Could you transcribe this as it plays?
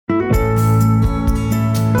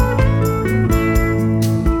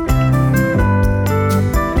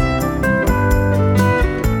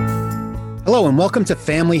Hello, and welcome to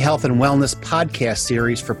Family Health and Wellness podcast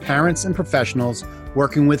series for parents and professionals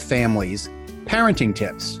working with families, Parenting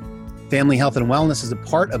Tips. Family Health and Wellness is a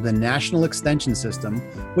part of the National Extension System,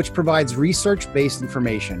 which provides research-based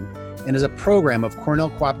information and is a program of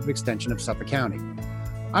Cornell Cooperative Extension of Suffolk County.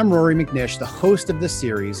 I'm Rory McNish, the host of this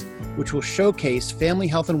series, which will showcase family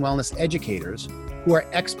health and wellness educators who are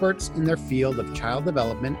experts in their field of child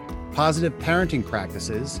development, positive parenting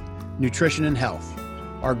practices, nutrition, and health.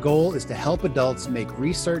 Our goal is to help adults make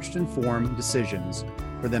research-informed decisions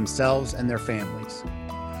for themselves and their families.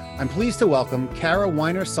 I'm pleased to welcome Kara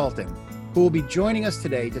Weiner-Sulting, who will be joining us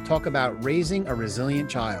today to talk about raising a resilient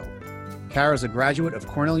child. Kara is a graduate of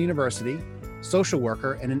Cornell University, social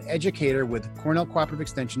worker, and an educator with Cornell Cooperative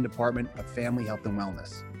Extension Department of Family Health and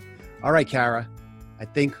Wellness. All right, Kara, I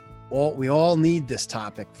think we all need this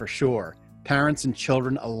topic for sure, parents and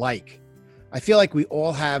children alike. I feel like we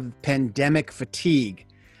all have pandemic fatigue.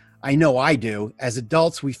 I know I do. As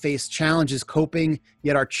adults, we face challenges coping,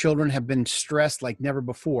 yet our children have been stressed like never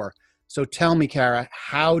before. So tell me, Kara,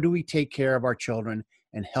 how do we take care of our children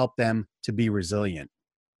and help them to be resilient?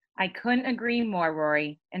 I couldn't agree more,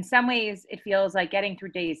 Rory. In some ways, it feels like getting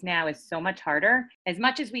through days now is so much harder. As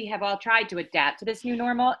much as we have all tried to adapt to this new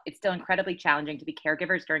normal, it's still incredibly challenging to be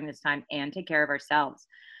caregivers during this time and take care of ourselves.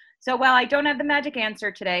 So while I don't have the magic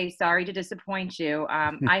answer today, sorry to disappoint you,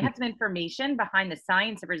 I have some information behind the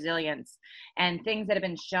science of resilience and things that have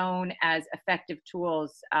been shown as effective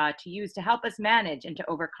tools to use to help us manage and to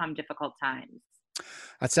overcome difficult times.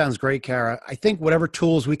 That sounds great, Kara. I think whatever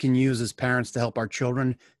tools we can use as parents to help our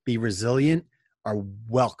children be resilient are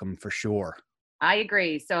welcome for sure. I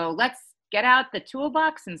agree. So let's get out the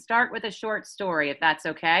toolbox and start with a short story, if that's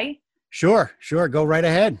okay. Sure. Go right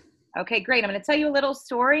ahead. Okay, great. I'm going to tell you a little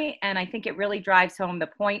story, and I think it really drives home the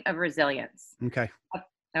point of resilience. Okay.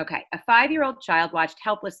 Okay. A 5-year-old child watched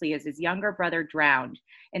helplessly as his younger brother drowned.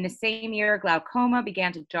 In the same year, glaucoma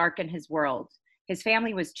began to darken his world. His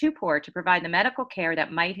family was too poor to provide the medical care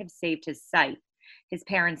that might have saved his sight. His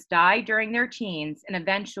parents died during their teens, and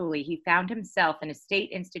eventually he found himself in a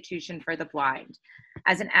state institution for the blind.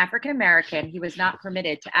 As an African American, he was not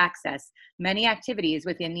permitted to access many activities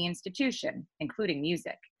within the institution, including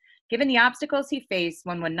music. Given the obstacles he faced,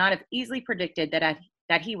 one would not have easily predicted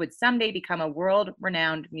that he would someday become a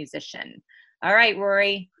world-renowned musician. All right,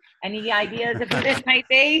 Rory, any ideas of who this might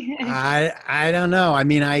be? I don't know. I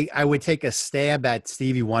mean, I would take a stab at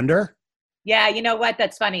Stevie Wonder. Yeah, you know what?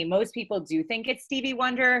 That's funny. Most people do think it's Stevie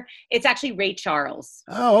Wonder. It's actually Ray Charles.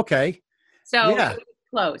 Oh, okay. So yeah,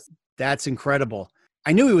 close. That's incredible.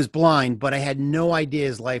 I knew he was blind, but I had no idea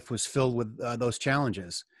his life was filled with those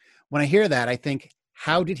challenges. When I hear that, I think,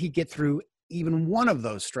 how did he get through even one of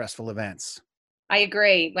those stressful events? I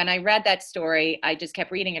agree. When I read that story, I just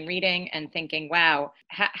kept reading and thinking, wow,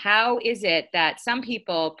 how is it that some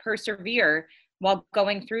people persevere while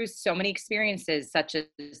going through so many experiences such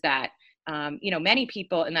as that? Many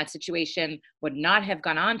people in that situation would not have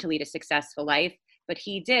gone on to lead a successful life, but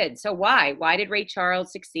he did. So why? Why did Ray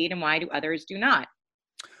Charles succeed and why do others do not?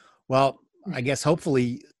 Well, I guess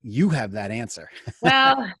hopefully you have that answer.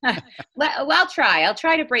 Well, I'll try. I'll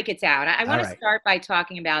try to break it down. I want to start by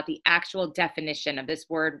talking about the actual definition of this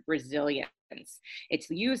word resilience. It's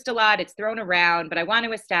used a lot, it's thrown around, but I want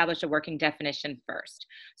to establish a working definition first.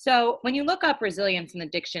 So when you look up resilience in the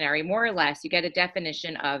dictionary, more or less, you get a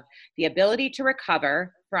definition of the ability to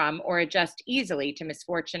recover from or adjust easily to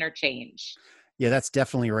misfortune or change. Yeah, that's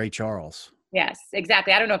definitely Ray Charles. Yes,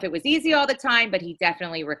 exactly. I don't know if it was easy all the time, but he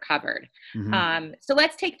definitely recovered. Mm-hmm. So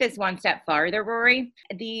let's take this one step farther, Rory.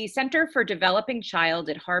 The Center for Developing Child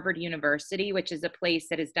at Harvard University, which is a place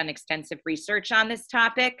that has done extensive research on this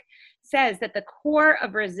topic, says that the core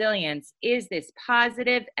of resilience is this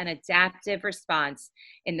positive and adaptive response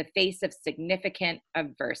in the face of significant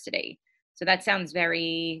adversity. So that sounds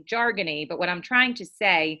very jargony, but what I'm trying to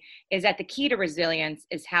say is that the key to resilience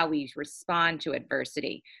is how we respond to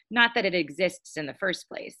adversity, not that it exists in the first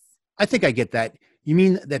place. I think I get that. You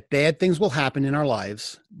mean that bad things will happen in our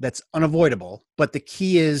lives, that's unavoidable, but the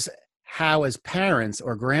key is how as parents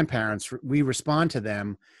or grandparents we respond to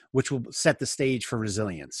them, which will set the stage for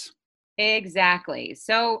resilience. Exactly.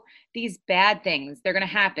 So these bad things, they're going to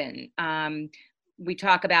happen. We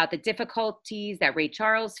talk about the difficulties that Ray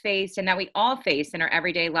Charles faced and that we all face in our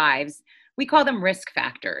everyday lives. We call them risk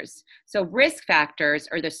factors. So risk factors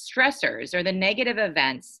are the stressors or the negative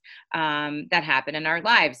events that happen in our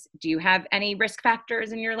lives. Do you have any risk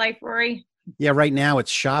factors in your life, Rory? Yeah, right now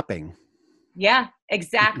it's shopping. Yeah,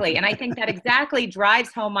 exactly. And I think that exactly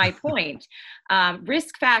drives home my point.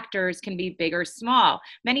 Risk factors can be big or small.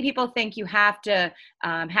 Many people think you have to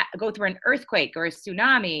go through an earthquake or a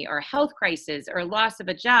tsunami or a health crisis or loss of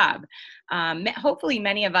a job. Hopefully,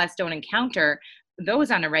 many of us don't encounter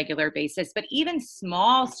those on a regular basis, but even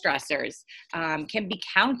small stressors can be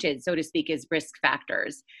counted, so to speak, as risk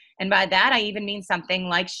factors. And by that, I even mean something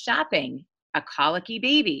like shopping, a colicky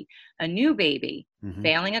baby, a new baby, Hmm.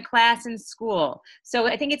 failing a class in school. So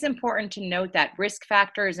I think it's important to note that risk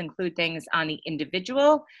factors include things on the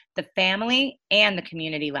individual, the family, and the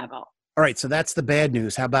community level. All right, so that's the bad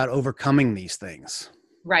news. How about overcoming these things?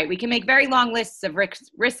 Right. We can make very long lists of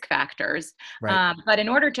risk factors, Right. but in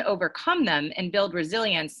order to overcome them and build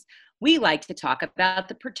resilience, we like to talk about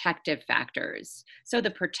the protective factors. So, the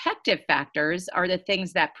protective factors are the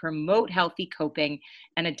things that promote healthy coping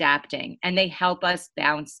and adapting, and they help us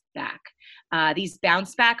bounce back. These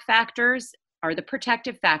bounce back factors are the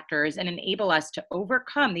protective factors and enable us to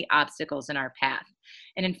overcome the obstacles in our path.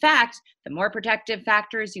 And in fact, the more protective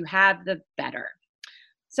factors you have, the better.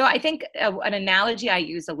 So I think an analogy I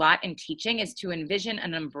use a lot in teaching is to envision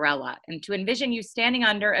an umbrella and to envision you standing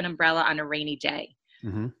under an umbrella on a rainy day.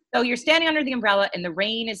 Hmm. So you're standing under the umbrella and the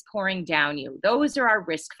rain is pouring down you. Those are our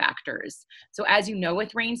risk factors. So as you know,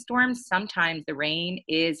 with rainstorms, sometimes the rain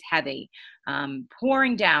is heavy,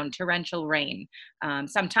 pouring down torrential rain.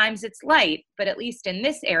 Sometimes it's light, but at least in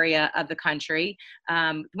this area of the country,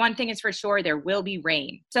 one thing is for sure, there will be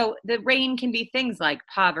rain. So the rain can be things like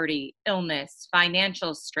poverty, illness,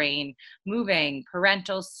 financial strain, moving,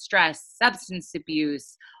 parental stress, substance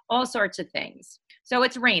abuse, all sorts of things. So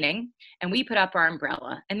it's raining and we put up our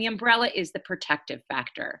umbrella, and the umbrella is the protective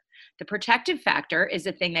factor. The protective factor is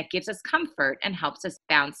the thing that gives us comfort and helps us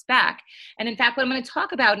bounce back. And in fact, what I'm going to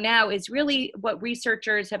talk about now is really what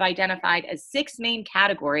researchers have identified as 6 main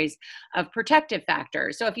categories of protective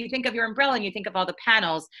factors. So if you think of your umbrella and you think of all the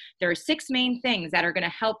panels, there are 6 main things that are going to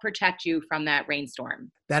help protect you from that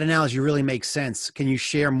rainstorm. That analogy really makes sense. Can you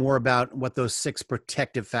share more about what those 6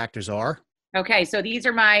 protective factors are? Okay, so these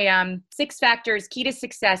are my 6 factors, key to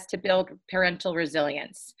success to build parental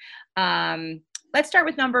resilience. Let's start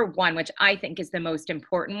with number 1, which I think is the most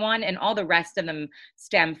important one, and all the rest of them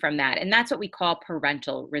stem from that. And that's what we call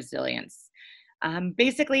parental resilience.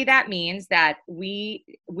 Basically, that means that we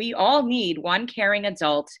all need one caring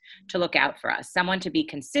adult to look out for us, someone to be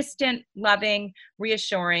consistent, loving,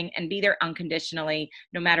 reassuring, and be there unconditionally,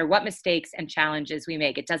 no matter what mistakes and challenges we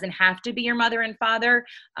make. It doesn't have to be your mother and father.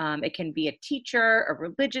 It can be a teacher, a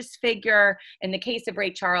religious figure. In the case of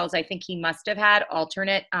Ray Charles, I think he must have had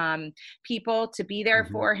alternate people to be there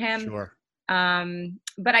for him. Sure.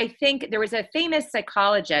 But I think there was a famous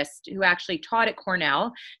psychologist who actually taught at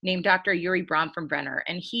Cornell named Dr. Urie Bronfenbrenner,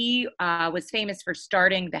 and he was famous for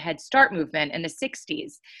starting the Head Start movement in the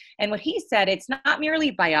 60s. And what he said, it's not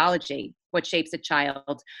merely biology what shapes a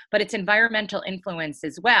child, but it's environmental influence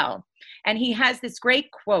as well. And he has this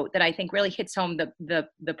great quote that I think really hits home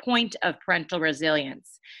the point of parental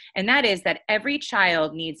resilience. And that is that every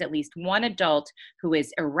child needs at least one adult who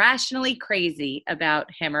is irrationally crazy about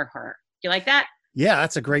him or her. Do you like that? Yeah,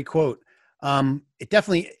 that's a great quote. It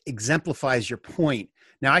definitely exemplifies your point.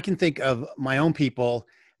 Now, I can think of my own people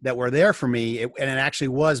that were there for me, and it actually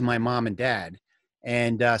was my mom and dad.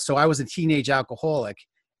 And so I was a teenage alcoholic,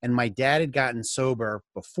 and my dad had gotten sober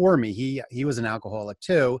before me. He was an alcoholic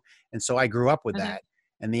too, and so I grew up with that.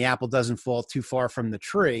 And the apple doesn't fall too far from the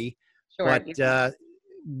tree. Sure. But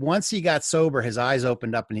once he got sober, his eyes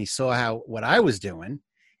opened up, and he saw what I was doing.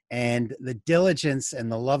 And the diligence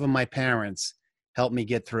and the love of my parents helped me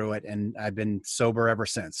get through it. And I've been sober ever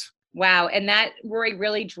since. Wow. And that, Rory,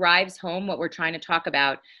 really drives home what we're trying to talk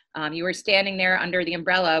about. You were standing there under the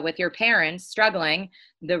umbrella with your parents struggling.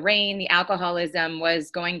 The rain, the alcoholism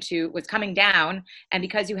was coming down. And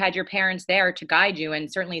because you had your parents there to guide you,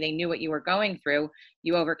 and certainly they knew what you were going through,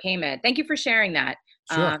 you overcame it. Thank you for sharing that.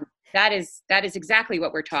 Sure. That is exactly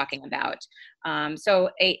what we're talking about. So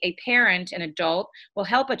a parent, an adult, will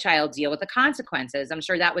help a child deal with the consequences. I'm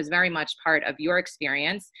sure that was very much part of your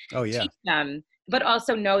experience. Oh, yeah. Teach them, but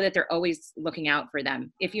also know that they're always looking out for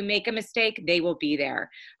them. If you make a mistake, they will be there.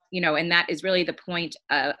 And that is really the point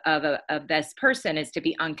of this person, is to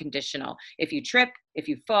be unconditional. If you trip, if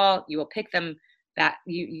you fall, you will pick them back.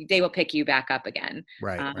 They will pick you back up again.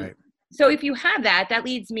 Right. So if you have that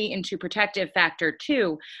leads me into protective factor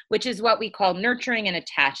 2, which is what we call nurturing and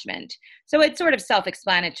attachment. So it's sort of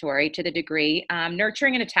self-explanatory to the degree.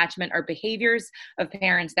 Nurturing and attachment are behaviors of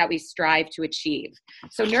parents that we strive to achieve.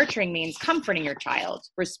 So nurturing means comforting your child,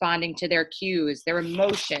 responding to their cues, their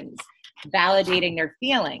emotions, validating their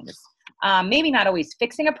feelings. Maybe not always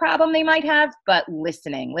fixing a problem they might have, but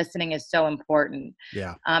listening. Listening is so important.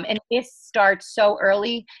 Yeah. And this starts so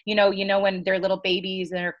early, when they're little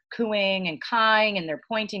babies and they're cooing and cawing and they're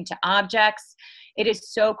pointing to objects. It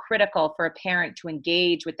is so critical for a parent to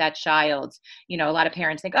engage with that child. A lot of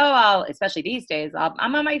parents think, oh, especially these days,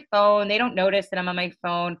 I'm on my phone. They don't notice that I'm on my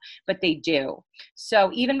phone, but they do.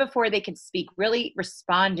 So even before they can speak, really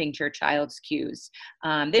responding to your child's cues.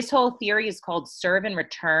 This whole theory is called serve and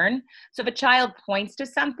return. So if a child points to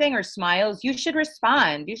something or smiles, you should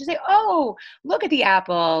respond. You should say, oh, look at the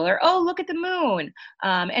apple, or oh, look at the moon.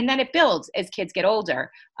 And then it builds as kids get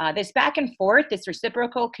older. This back and forth, this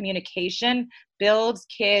reciprocal communication builds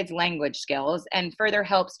kids' language skills and further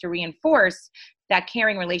helps to reinforce that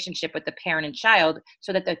caring relationship with the parent and child,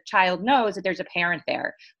 so that the child knows that there's a parent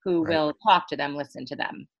there who Right. will talk to them, listen to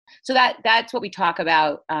them. So that's what we talk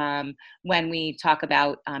about when we talk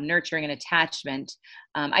about nurturing and attachment.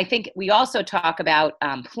 I think we also talk about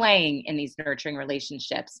playing in these nurturing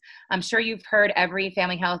relationships. I'm sure you've heard every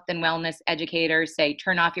family health and wellness educator say,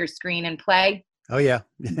 turn off your screen and play. Oh, yeah.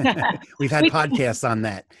 We've had We podcasts on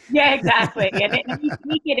that. Yeah, exactly. And we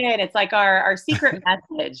sneak it in. It's like our secret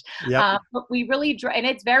message. Yep. But we really, and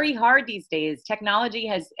it's very hard these days. Technology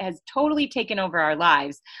has totally taken over our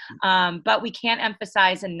lives. But we can't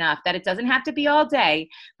emphasize enough that it doesn't have to be all day,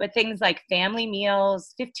 but things like family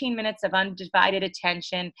meals, 15 minutes of undivided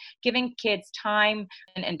attention, giving kids time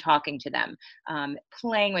and talking to them,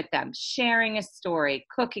 playing with them, sharing a story,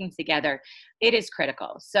 cooking together. It is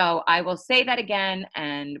critical. So I will say that again,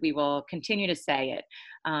 and we will continue to say it.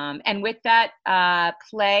 And with that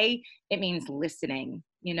play, it means listening,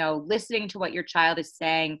 listening to what your child is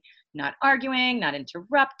saying, not arguing, not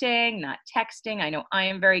interrupting, not texting. I know I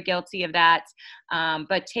am very guilty of that,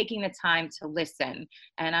 but taking the time to listen.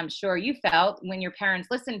 And I'm sure you felt when your parents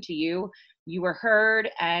listened to you, you were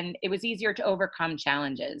heard, and it was easier to overcome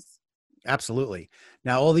challenges. Absolutely.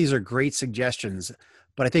 Now, all these are great suggestions,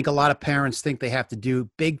 but I think a lot of parents think they have to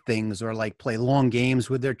do big things or like play long games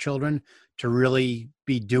with their children to really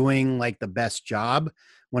be doing like the best job.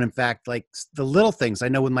 When in fact, like the little things, I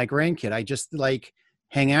know with my grandkid, I just like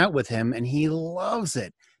hang out with him and he loves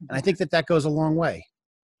it. And I think that goes a long way.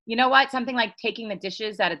 You know what? Something like taking the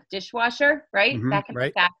dishes out of the dishwasher, right? That can be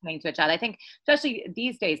Right. fascinating to a child. I think, especially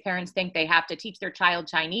these days, parents think they have to teach their child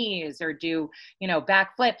Chinese or do,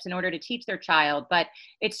 backflips in order to teach their child. But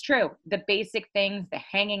it's true. The basic things, the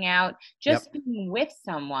hanging out, Yep. just being with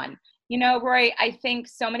someone. Roy, I think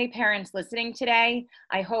so many parents listening today,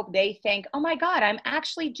 I hope they think, oh my God, I'm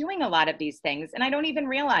actually doing a lot of these things and I don't even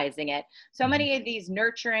realizing it. So Mhm. many of these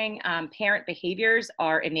nurturing parent behaviors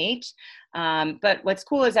are innate. But what's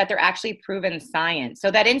cool is that they're actually proven science.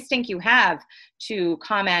 So that instinct you have to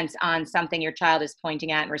comment on something your child is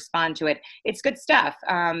pointing at and respond to it, it's good stuff.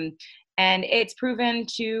 And it's proven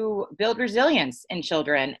to build resilience in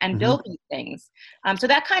children and Mhm. build these things. So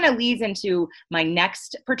that kind of leads into my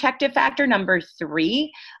next protective factor, number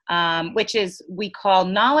 3, which is we call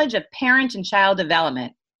knowledge of parent and child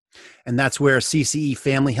development. And that's where CCE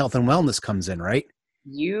Family Health and Wellness comes in, right?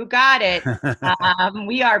 You got it.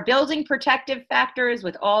 We are building protective factors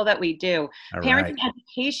with all that we do. All right. Parenting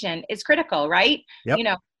education is critical, right?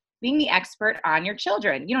 Yep. Being the expert on your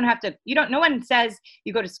children. No one says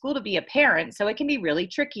you go to school to be a parent, so it can be really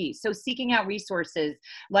tricky. So seeking out resources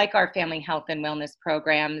like our family health and wellness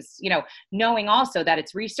programs, knowing also that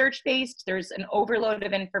it's research-based, there's an overload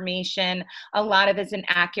of information. A lot of it's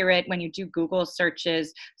inaccurate when you do Google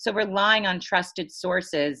searches. So relying on trusted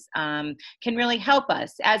sources can really help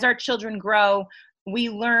us. As our children grow, we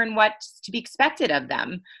learn what's to be expected of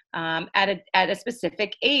them at a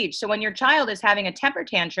specific age. So when your child is having a temper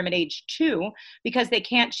tantrum at age 2 because they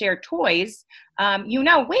can't share toys,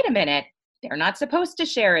 wait a minute, they're not supposed to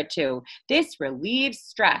share it too. This relieves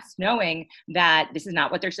stress, knowing that this is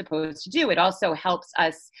not what they're supposed to do. It also helps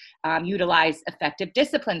us utilize effective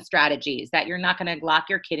discipline strategies, that you're not going to lock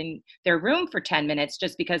your kid in their room for 10 minutes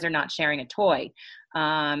just because they're not sharing a toy.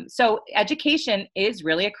 So education is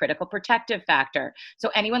really a critical protective factor. So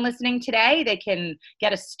anyone listening today, they can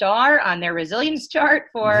get a star on their resilience chart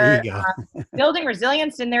There you for go. building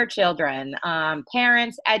resilience in their children,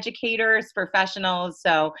 parents, educators, professionals.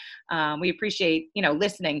 So we appreciate,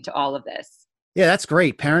 listening to all of this. Yeah, that's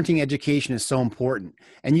great. Parenting education is so important.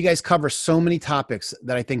 And you guys cover so many topics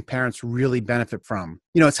that I think parents really benefit from.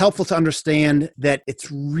 It's helpful to understand that it's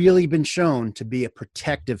really been shown to be a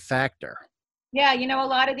protective factor. Yeah, a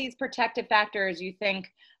lot of these protective factors, you think,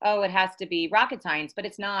 oh, it has to be rocket science, but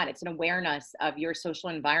it's not. It's an awareness of your social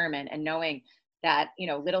environment and knowing that,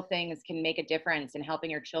 little things can make a difference in helping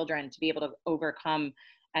your children to be able to overcome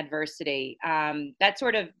adversity. That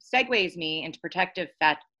sort of segues me into protective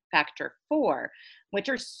factor 4, which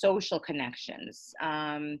are social connections.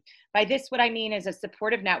 By this, what I mean is a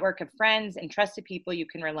supportive network of friends and trusted people you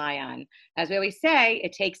can rely on. As we always say,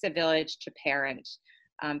 it takes a village to parent.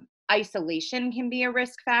 Isolation can be a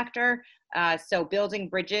risk factor. So building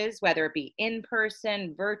bridges, whether it be in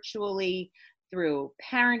person, virtually, through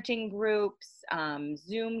parenting groups,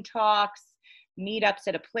 Zoom talks, meetups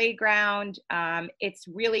at a playground. It's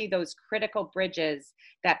really those critical bridges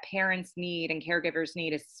that parents need and caregivers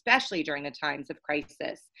need, especially during the times of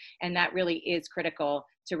crisis. And that really is critical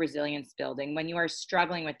to resilience building. When you are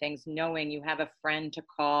struggling with things, knowing you have a friend to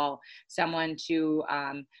call, someone to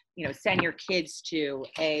send your kids to,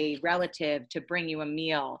 a relative to bring you a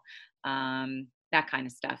meal, that kind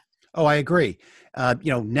of stuff. Oh, I agree.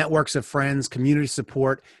 Networks of friends, community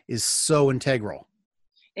support is so integral.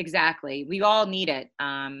 Exactly. We all need it,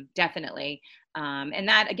 definitely. And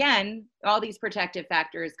that, again, all these protective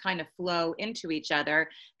factors kind of flow into each other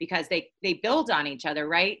because they build on each other,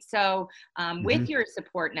 right? So with your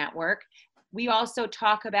support network, we also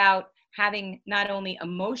talk about having not only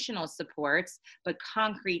emotional supports, but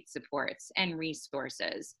concrete supports and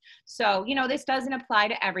resources. So, this doesn't apply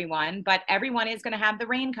to everyone, but everyone is going to have the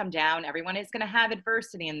rain come down. Everyone is going to have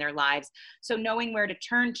adversity in their lives. So knowing where to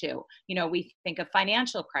turn to, we think of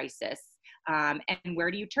financial crisis. And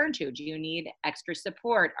where do you turn to? Do you need extra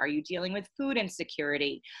support? Are you dealing with food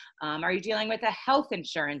insecurity? Are you dealing with a health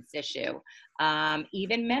insurance issue?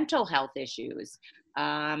 Even mental health issues?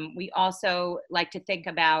 We also like to think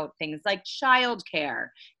about things like childcare.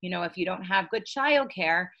 If you don't have good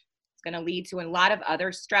childcare, it's going to lead to a lot of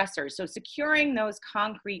other stressors. So securing those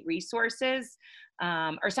concrete resources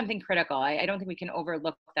are something critical. I don't think we can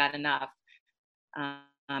overlook that enough.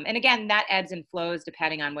 And again, that ebbs and flows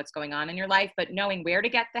depending on what's going on in your life, but knowing where to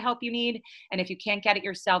get the help you need. And if you can't get it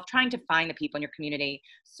yourself, trying to find the people in your community,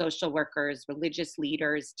 social workers, religious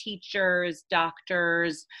leaders, teachers,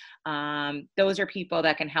 doctors. Those are people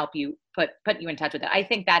that can help you put you in touch with it. I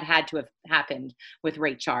think that had to have happened with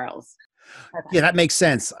Ray Charles. Yeah, that makes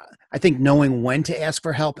sense. I think knowing when to ask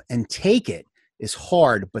for help and take it is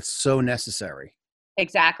hard, but so necessary.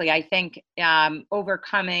 Exactly. I think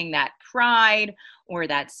overcoming that pride or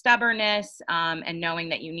that stubbornness and knowing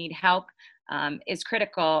that you need help is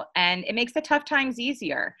critical, and it makes the tough times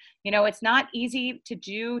easier. It's not easy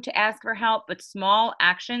to ask for help, but small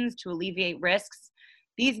actions to alleviate risks,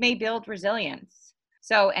 these may build resilience.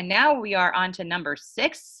 So, and now we are on to number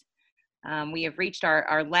 6. We have reached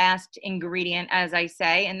our last ingredient, as I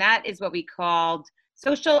say, and that is what we called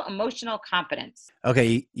social emotional competence.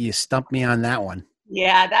 Okay, you stumped me on that one.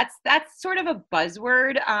 Yeah, that's sort of a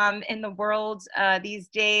buzzword in the world these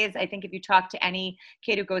days. I think if you talk to any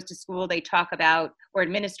kid who goes to school, they talk about, or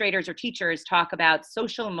administrators or teachers talk about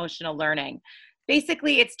social emotional learning.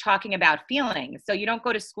 Basically, it's talking about feelings. So you don't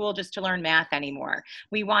go to school just to learn math anymore.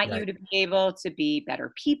 We want you Right. to be able to be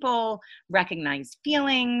better people, recognize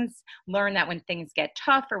feelings, learn that when things get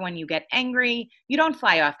tough or when you get angry, you don't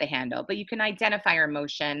fly off the handle, but you can identify your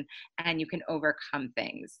emotion and you can overcome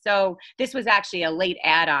things. So this was actually a late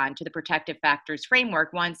add-on to the protective factors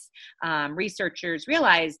framework once researchers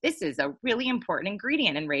realized this is a really important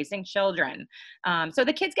ingredient in raising children. So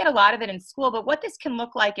the kids get a lot of it in school, but what this can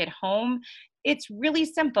look like at home, it's really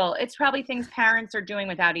simple. It's probably things parents are doing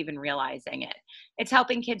without even realizing it. It's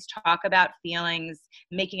helping kids talk about feelings,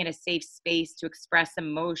 making it a safe space to express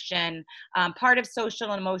emotion. Part of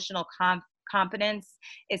social and emotional competence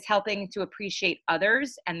is helping to appreciate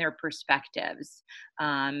others and their perspectives.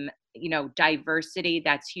 Diversity,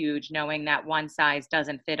 that's huge, knowing that one size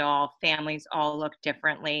doesn't fit all, families all look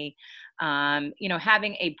differently.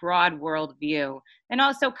 Having a broad worldview, and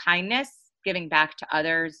also kindness, giving back to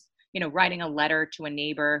others, writing a letter to a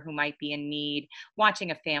neighbor who might be in need,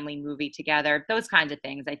 watching a family movie together. Those kinds of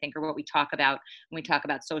things, I think, are what we talk about when we talk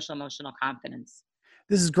about social emotional competence.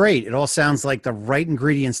 This is great. It all sounds like the right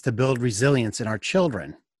ingredients to build resilience in our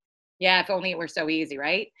children. Yeah, if only it were so easy,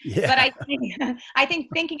 right? But Yeah. I think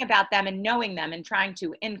thinking about them and knowing them and trying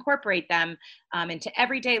to incorporate them into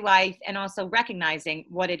everyday life, and also recognizing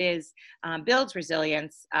what it is builds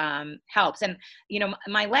resilience, helps. And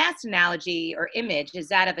my last analogy or image is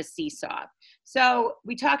that of a seesaw. So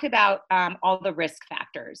we talked about all the risk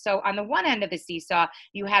factors. So on the one end of the seesaw,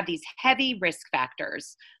 you have these heavy risk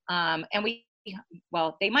factors, and we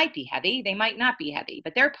well, they might be heavy, they might not be heavy,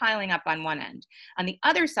 but they're piling up on one end. On the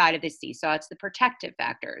other side of the seesaw, it's the protective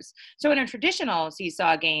factors. So in a traditional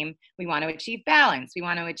seesaw game, we want to achieve balance, we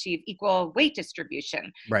want to achieve equal weight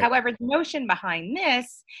distribution. Right. However, the notion behind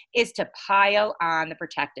this is to pile on the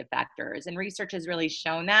protective factors. And research has really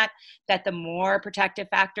shown that the more protective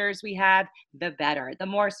factors we have, the better. The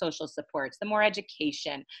more social supports, the more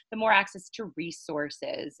education, the more access to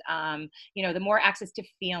resources, the more access to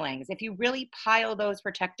feelings. If you really pile those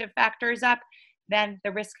protective factors up, then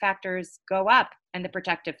the risk factors go up and the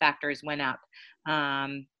protective factors went out.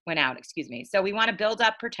 So we want to build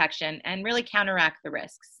up protection and really counteract the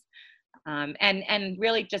risks. And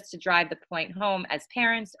really just to drive the point home, as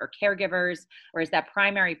parents or caregivers, or as that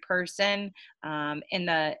primary person in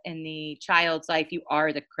the child's life, you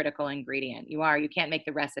are the critical ingredient. You can't make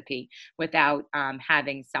the recipe without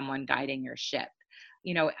having someone guiding your ship.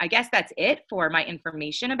 I guess that's it for my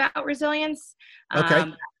information about resilience. Okay.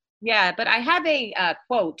 Yeah, but I have a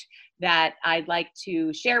quote that I'd like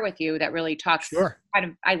to share with you that really talks. Sure.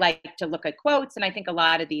 I like to look at quotes, and I think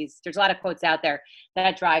there's a lot of quotes out there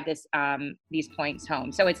that drive these points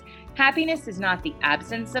home. So it's, happiness is not the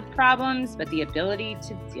absence of problems, but the ability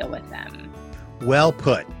to deal with them. Well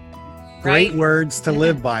put. Great Right? words to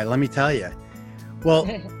live by, let me tell you. Well,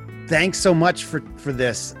 thanks so much for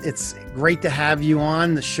this. It's great to have you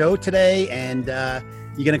on the show today, and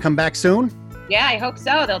you going to come back soon? Yeah, I hope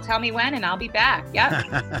so. They'll tell me when, and I'll be back.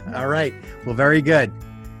 Yep. All right. Well, very good.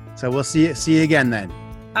 So we'll see you again then.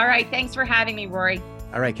 All right. Thanks for having me, Rory.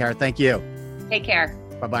 All right, Kara. Thank you. Take care.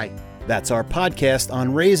 Bye-bye. That's our podcast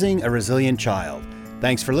on raising a resilient child.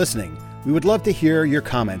 Thanks for listening. We would love to hear your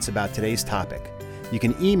comments about today's topic. You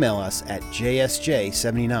can email us at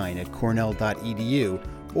jsj79@cornell.edu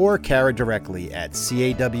or Kara directly at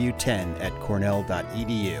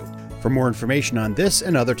caw10@cornell.edu. For more information on this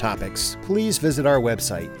and other topics, please visit our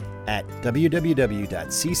website at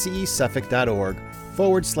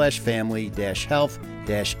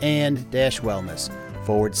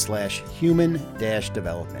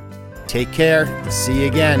www.cce-suffolk.org/family-health-and-wellness/human-development. Take care. See you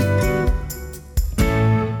again.